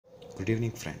Good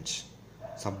evening friends.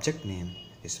 Subject name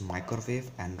is microwave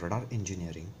and radar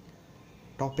engineering.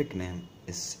 Topic name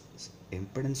is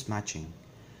impedance matching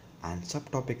and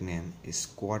subtopic name is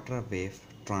quarter wave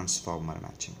transformer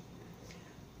matching.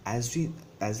 As the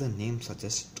name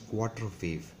suggests, quarter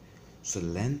wave, so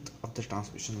length of the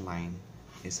transmission line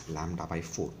is lambda by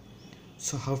 4.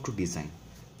 So how to design?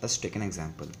 Let's take an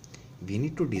example. We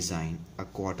need to design a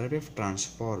quarter wave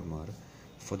transformer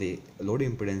for the load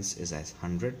impedance is as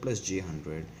 100 plus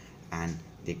J100 and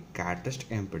the characteristic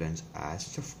impedance as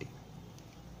 50.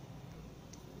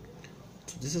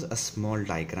 So this is a small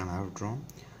diagram I have drawn.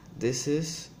 This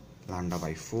is lambda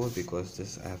by 4 because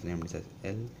this I have named it as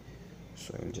L.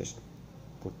 So I will just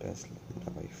put as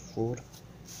lambda by 4.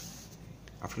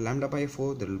 After lambda by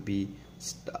 4 there will be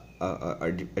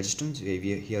a distance.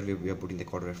 Here we are putting the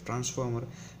quarter wave transformer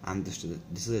and this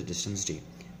is a distance D.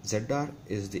 ZR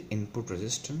is the input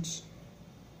resistance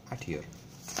at here.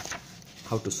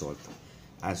 How to solve?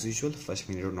 As usual, first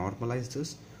we need to normalize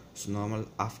this. So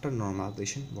after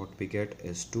normalization what we get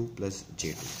is 2 plus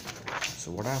J2.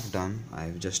 So what I have done, I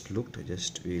have just looked, we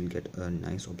will get a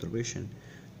nice observation.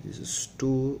 This is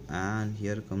 2 and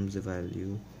here comes the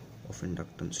value of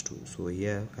inductance 2. So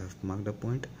here I have marked a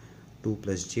point 2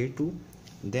 plus J2.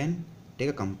 Then take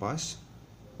a compass,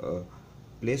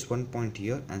 place one point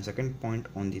here and second point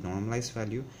on the normalized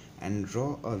value and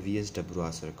draw a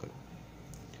VSWR circle.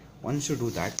 Once you do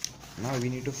that, now we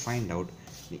need to find out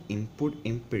the input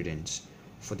impedance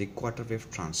for the quarter wave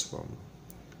transformer.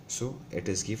 So it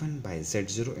is given by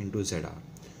Z0 into ZR.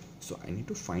 So I need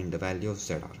to find the value of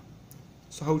ZR.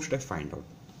 So how should I find out?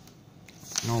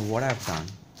 Now what I have done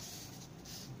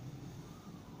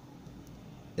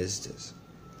is this.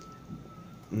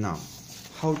 Now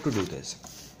how to do this?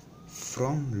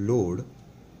 From load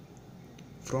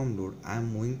I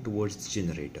am moving towards the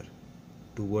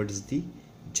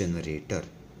generator.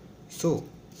 So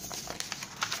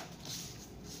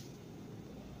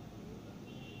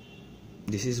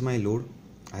this is my load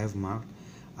I have marked.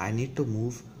 I need to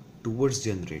move towards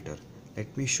generator.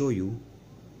 Let me show you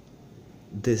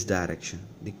this direction.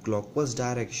 The clockwise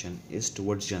direction is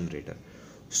towards generator.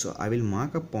 So I will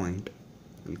mark a point,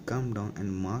 will come down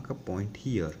and mark a point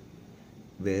here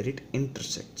where it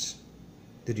intersects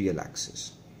the real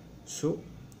axis. So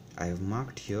I have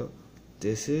marked here,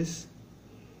 this is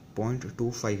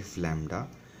 0.25 lambda,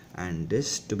 and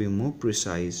this, to be more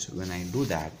precise, when I do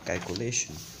that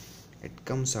calculation it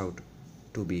comes out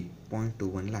to be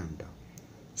 0.21 lambda.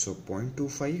 So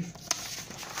 0.25,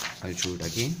 I'll show it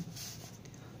again.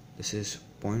 This is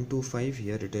 0.25,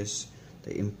 here it is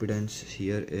the impedance,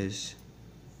 here it is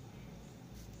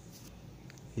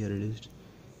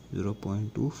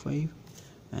 0.25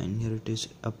 and here it is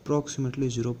approximately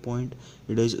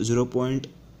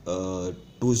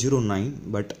 0.209,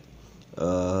 but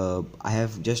I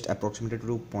have just approximated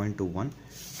to 0.21.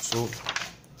 so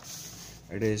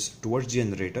it is towards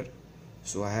generator.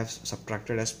 So I have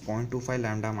subtracted as 0.25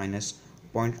 lambda minus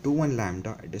 0.21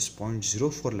 lambda, it is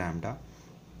 0.04 lambda.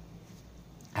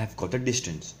 I have got the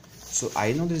distance. So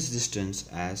I know this distance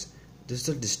as this is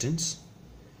the distance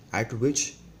after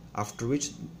which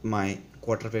my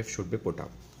quarter wave should be put up.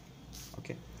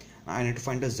 Okay, I need to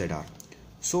find the ZR.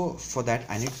 So for that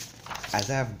I need, as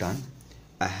I have done,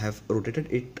 I have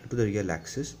rotated it to the real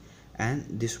axis and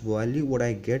this value what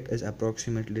I get is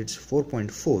approximately it's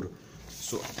 4.4.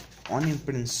 so on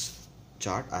impedance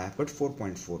chart I have put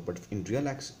 4.4, but in real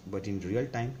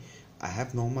time I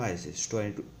have normalized it.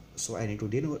 So I need to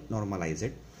denormalize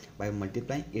it by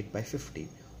multiplying it by 50.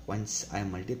 Once I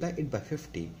multiply it by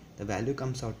 50, the value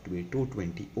comes out to be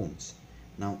 220 ohms.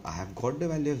 Now I have got the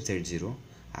value of Z0,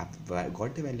 I have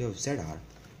got the value of ZR.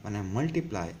 When I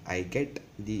multiply, I get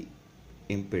the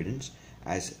impedance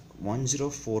as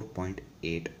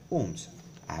 104.8 ohms.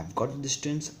 I have got the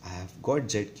distance, I have got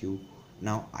ZQ.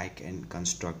 Now I can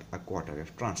construct a quarter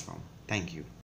wave transformer. Thank you.